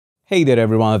Hey there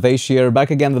everyone, Avesh here,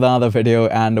 back again with another video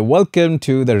and welcome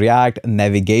to the React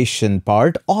navigation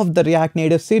part of the React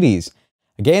Native series.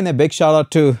 Again, a big shout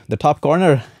out to the top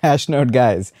corner Hashnode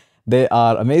guys. They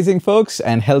are amazing folks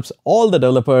and helps all the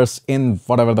developers in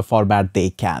whatever the format they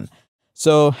can.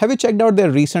 So have you checked out their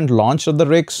recent launch of the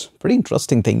rigs? Pretty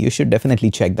interesting thing, you should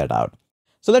definitely check that out.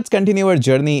 So let's continue our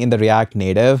journey in the React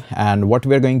Native, and what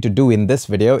we're going to do in this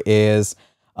video is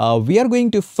we are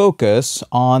going to focus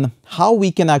on how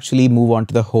we can actually move on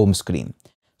to the home screen.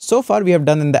 So far we have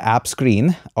done in the app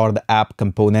screen or the app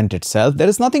component itself. There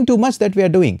is nothing too much that we are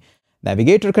doing.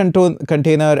 Navigator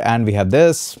container, and we have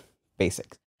this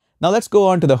basic. Now let's go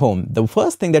on to the home. The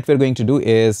first thing that we're going to do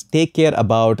is take care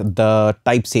about the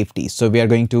type safety. So we are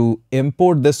going to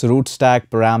import this root stack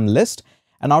param list,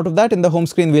 and out of that in the home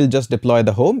screen we'll just deploy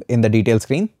the home. In the detail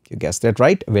screen, you guessed it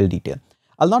right, we'll detail.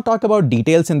 I'll not talk about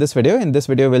details in this video. In this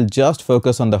video, we'll just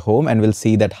focus on the home and we'll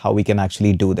see that how we can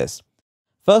actually do this.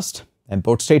 First,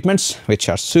 import statements, which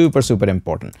are super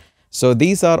important. So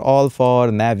these are all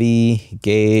for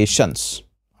navigations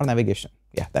or navigation.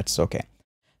 Yeah, that's okay.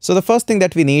 So the first thing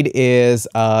that we need is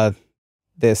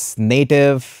this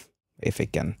native, if we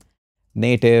can,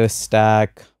 native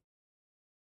stack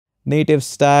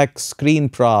screen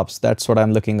props. That's what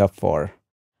I'm looking up for.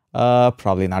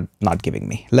 Probably not giving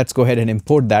me. Let's go ahead and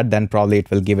import that, then probably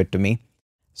it will give it to me.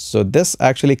 So this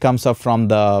actually comes up from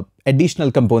the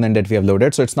additional component that we have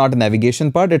loaded. So it's not a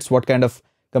navigation part, it's what kind of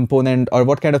component or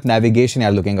what kind of navigation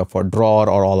you're looking up for, drawer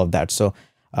or all of that. So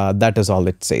that is all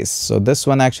it says. So this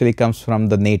one actually comes from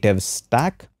the native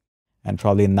stack, and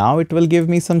probably now it will give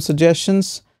me some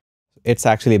suggestions. It's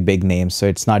actually a big name, so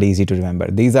it's not easy to remember.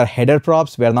 These are header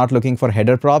props. We are not looking for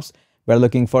header props. We're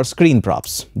looking for screen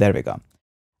props. There we go.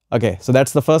 Okay, so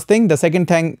that's the first thing. The second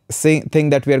thing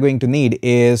that we are going to need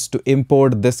is to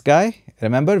import this guy.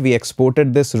 Remember, we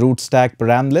exported this root stack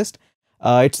param list.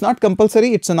 It's not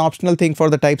compulsory, it's an optional thing for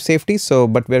the type safety. So,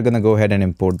 but we're going to go ahead and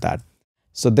import that.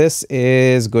 So this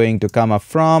is going to come up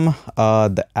from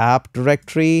the app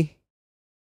directory.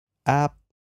 App,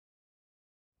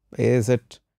 is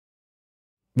it?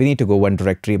 We need to go one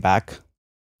directory back,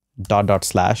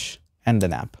 // and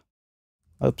then app.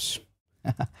 Oops.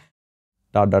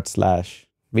 //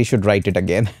 we should write it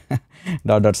again.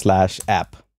 //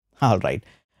 app. All right.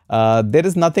 There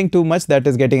is nothing too much that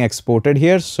is getting exported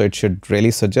here, so it should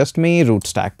really suggest me root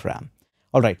stack param.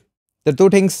 All right. The two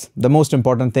things, the most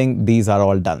important thing, these are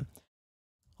all done.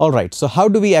 All right. So how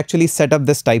do we actually set up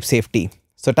this type safety?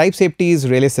 So type safety is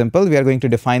really simple. We are going to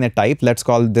define a type. Let's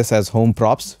call this as home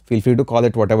props. Feel free to call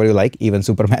it whatever you like. Even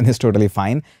Superman is totally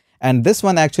fine. And this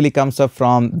one actually comes up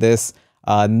from this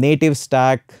native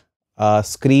stack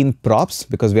screen props,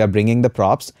 because we are bringing the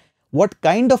props. What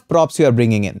kind of props you are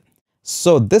bringing in?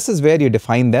 So this is where you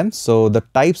define them. So the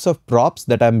types of props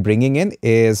that I'm bringing in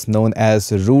is known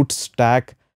as root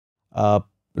stack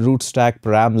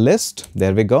param list.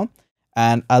 There we go.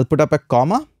 And I'll put up a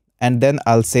comma, and then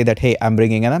I'll say that, hey, I'm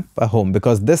bringing in a home,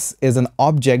 because this is an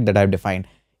object that I've defined.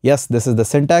 Yes, this is the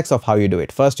syntax of how you do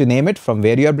it. First, you name it from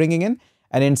where you are bringing in,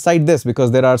 and inside this,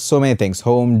 because there are so many things,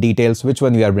 home, details, which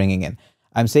one you are bringing in.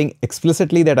 I'm saying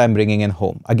explicitly that I'm bringing in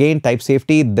home. Again, type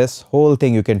safety, this whole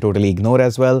thing you can totally ignore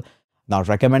as well. Not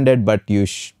recommended, but you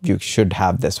should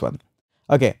have this one.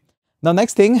 Okay. Now,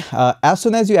 next thing, as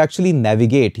soon as you actually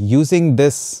navigate using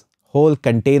this whole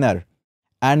container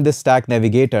and the stack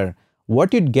navigator,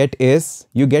 what you'd get is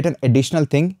you get an additional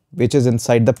thing which is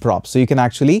inside the prop. So you can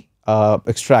actually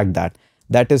extract that.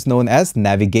 That is known as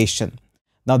navigation.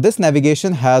 Now, this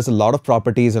navigation has a lot of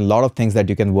properties and a lot of things that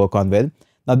you can work on with.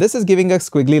 Now, this is giving a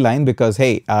squiggly line because,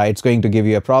 hey, it's going to give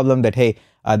you a problem that, hey,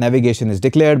 navigation is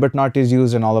declared but not is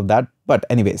used and all of that. But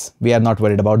anyways, we are not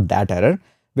worried about that error.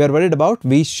 We are worried about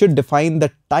we should define the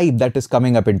type that is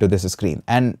coming up into this screen.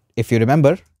 And if you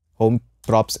remember, home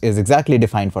props is exactly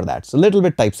defined for that. So a little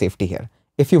bit type safety here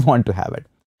if you want to have it.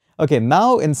 Okay,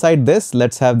 now inside this,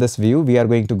 let's have this view. We are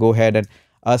going to go ahead and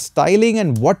styling,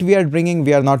 and what we are bringing,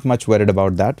 we are not much worried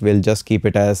about that. We'll just keep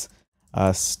it as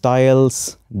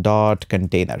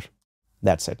styles.container.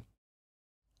 That's it.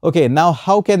 Okay, now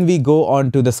how can we go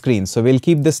on to the screen? So we'll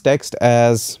keep this text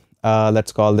as,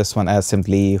 let's call this one as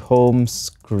simply home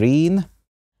screen.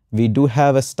 We do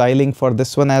have a styling for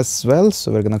this one as well.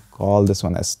 So we're going to call this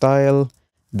one as style.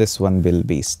 This one will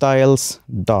be styles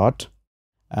dot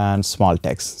and small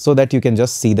text, so that you can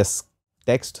just see this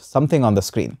text, something on the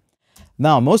screen.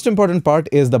 Now, most important part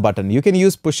is the button. You can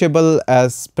use pushable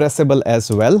as pressable as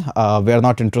well. We are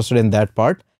not interested in that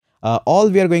part. All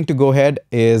we are going to go ahead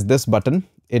is this button.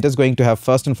 It is going to have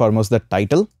first and foremost the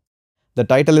title. The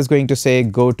title is going to say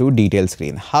go to detail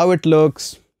screen. How it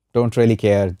looks, don't really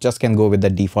care, just can go with the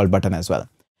default button as well.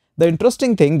 The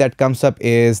interesting thing that comes up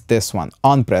is this one,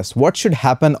 on press. What should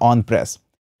happen on press?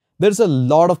 There's a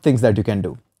lot of things that you can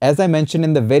do. As I mentioned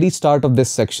in the very start of this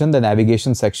section, the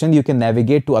navigation section, you can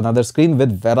navigate to another screen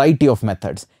with variety of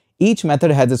methods. Each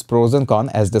method has its pros and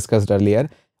cons, as discussed earlier.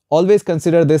 Always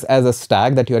consider this as a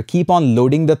stack that you are keep on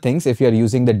loading the things if you are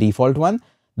using the default one.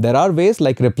 There are ways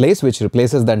like replace, which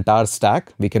replaces the entire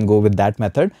stack. We can go with that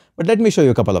method, but let me show you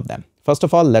a couple of them. First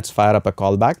of all, let's fire up a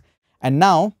callback. And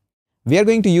now we are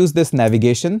going to use this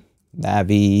navigation.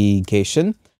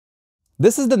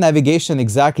 This is the navigation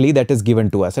exactly that is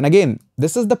given to us. And again,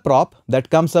 this is the prop that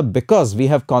comes up because we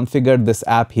have configured this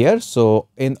app here. So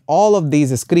in all of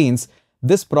these screens,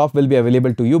 this prop will be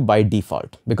available to you by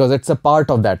default because it's a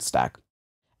part of that stack.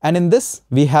 And in this,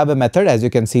 we have a method. As you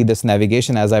can see, this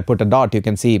navigation, as I put a dot, you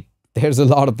can see there's a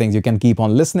lot of things. You can keep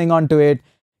on listening onto it,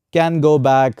 can go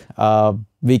back.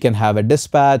 We can have a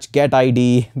dispatch, get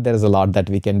ID. There's a lot that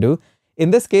we can do.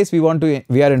 In this case, we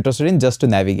are interested in just to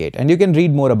navigate, and you can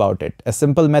read more about it. A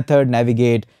simple method,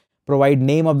 navigate, provide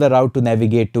name of the route to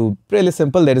navigate to. Really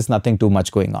simple. There is nothing too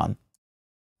much going on.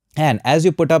 And as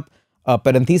you put up a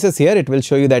parenthesis here, it will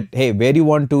show you that, hey, where you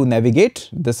want to navigate,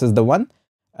 this is the one.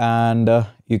 And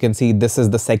you can see this is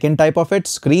the second type of it,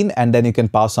 screen, and then you can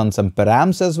pass on some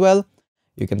params as well.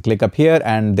 You can click up here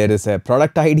and there is a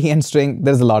product ID and string.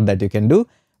 There's a lot that you can do.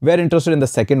 We're interested in the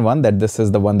second one, that this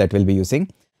is the one that we'll be using.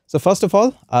 So first of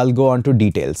all, I'll go on to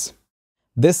details.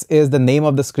 This is the name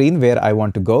of the screen where I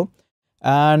want to go.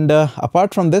 And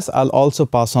apart from this, I'll also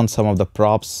pass on some of the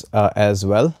props as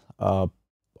well,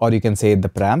 or you can say the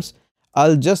params.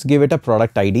 I'll just give it a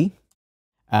product ID.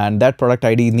 And that product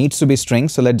ID needs to be string.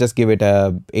 So let's just give it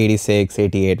a 86,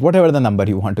 88, whatever the number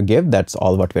you want to give. That's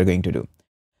all what we're going to do.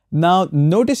 Now,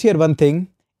 notice here one thing.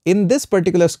 In this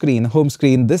particular screen, home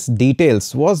screen, this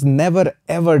details was never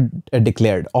ever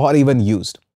declared or even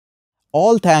used.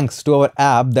 All thanks to our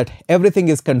app that everything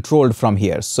is controlled from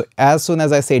here. So as soon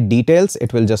as I say details,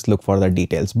 it will just look for the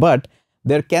details. But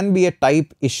there can be a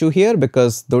type issue here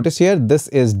because notice here, this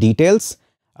is details.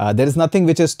 There is nothing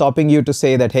which is stopping you to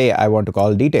say that, hey, I want to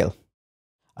call detail.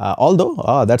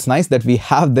 Although, that's nice that we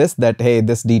have this, that, hey,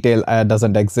 this detail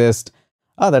doesn't exist.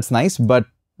 That's nice, but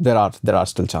there are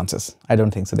still chances. I don't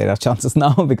think so. There are chances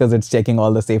now because it's checking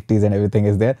all the safeties and everything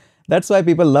is there. That's why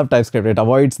people love TypeScript. It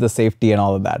avoids the safety and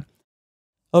all of that.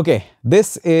 Okay,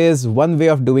 this is one way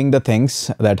of doing the things,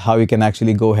 that how you can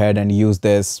actually go ahead and use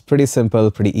this. Pretty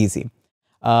simple, pretty easy.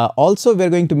 Also, we're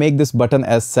going to make this button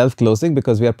as self-closing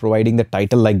because we are providing the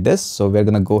title like this. So we're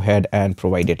going to go ahead and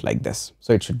provide it like this.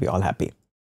 So it should be all happy.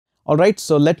 All right,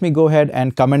 so let me go ahead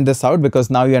and comment this out because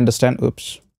now you understand,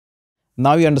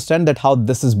 now you understand that how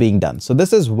this is being done. So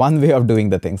this is one way of doing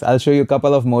the things. I'll show you a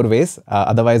couple of more ways.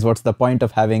 Otherwise, what's the point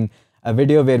of having a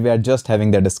video where we are just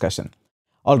having the discussion?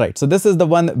 All right, so this is the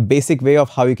one basic way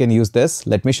of how you can use this.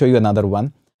 Let me show you another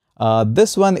one.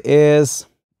 This one is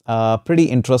pretty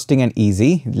interesting and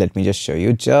easy. Let me just show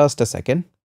you just a second.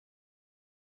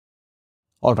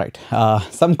 All right,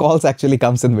 some calls actually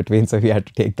comes in between, so we had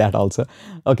to take that also.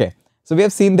 Okay, so we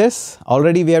have seen this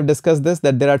already. We have discussed this,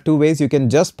 that there are two ways. You can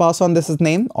just pass on this as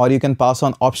name, or you can pass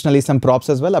on optionally some props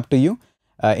as well, up to you.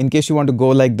 In case you want to go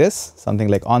like this, something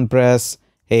like on press,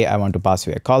 hey, I want to pass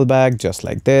you a callback just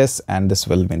like this, and this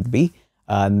will be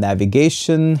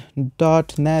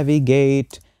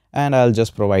navigation.navigate, and I'll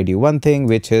just provide you one thing,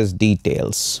 which is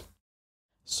details.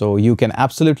 So you can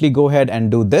absolutely go ahead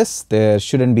and do this. There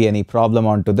shouldn't be any problem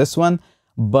onto this one,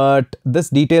 but this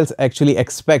details actually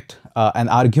expect an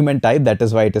argument type. That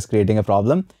is why it is creating a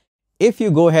problem. If you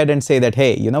go ahead and say that,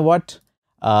 hey, you know what,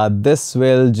 this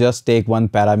will just take one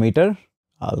parameter.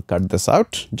 I'll cut this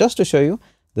out just to show you.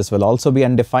 This will also be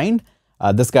undefined.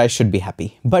 This guy should be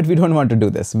happy, but we don't want to do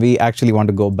this. We actually want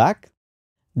to go back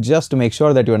just to make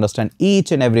sure that you understand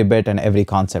each and every bit and every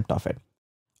concept of it.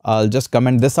 I'll just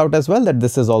comment this out as well, that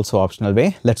this is also optional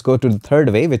way. Let's go to the third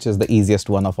way, which is the easiest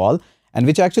one of all, and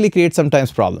which actually creates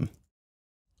sometimes problem.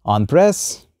 On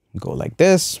press, go like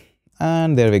this,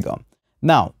 and there we go.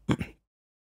 Now,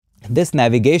 this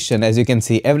navigation, as you can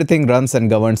see, everything runs and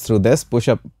governs through this. Put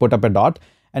up a dot,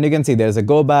 and you can see there's a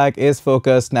go back, is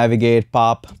focus, navigate,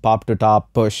 pop to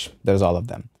top, push. There's all of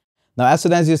them. Now, as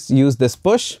soon as you use this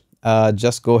push,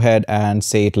 just go ahead and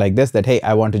say it like this, that, hey,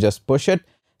 I want to just push it.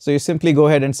 So you simply go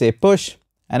ahead and say push.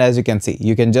 And as you can see,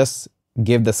 you can just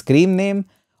give the screen name,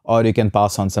 or you can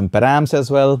pass on some params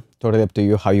as well. Totally up to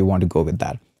you how you want to go with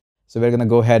that. So we're going to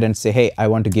go ahead and say, hey, I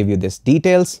want to give you this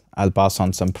details. I'll pass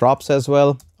on some props as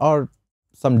well, or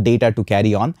some data to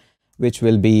carry on, which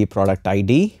will be product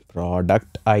ID,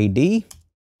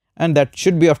 and that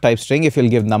should be of type string. If you'll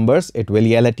give numbers, it will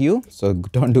yell at you. So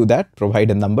don't do that.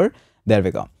 Provide a number. There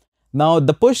we go. Now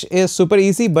the push is super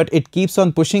easy, but it keeps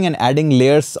on pushing and adding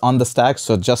layers on the stack.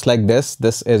 So just like this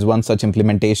is one such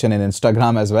implementation in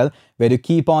Instagram as well, where you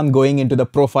keep on going into the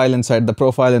profile inside the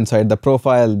profile inside the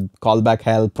profile, callback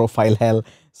hell, profile hell.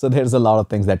 So there's a lot of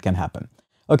things that can happen.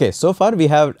 Okay, so far we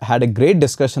have had a great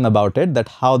discussion about it, that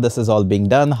how this is all being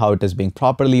done, how it is being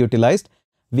properly utilized.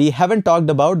 We haven't talked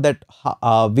about that.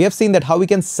 We have seen that how we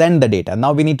can send the data.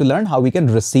 Now we need to learn how we can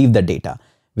receive the data.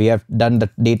 We have done the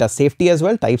data safety as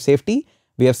well, type safety.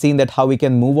 We have seen that how we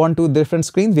can move on to different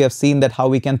screens. We have seen that how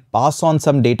we can pass on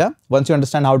some data. Once you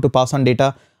understand how to pass on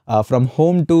data from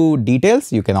home to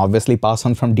details, you can obviously pass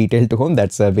on from detail to home.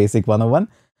 That's a basic 101.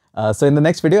 So in the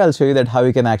next video, I'll show you that how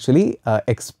you can actually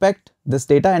expect this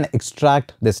data and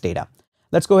extract this data.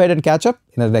 Let's go ahead and catch up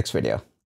in the next video.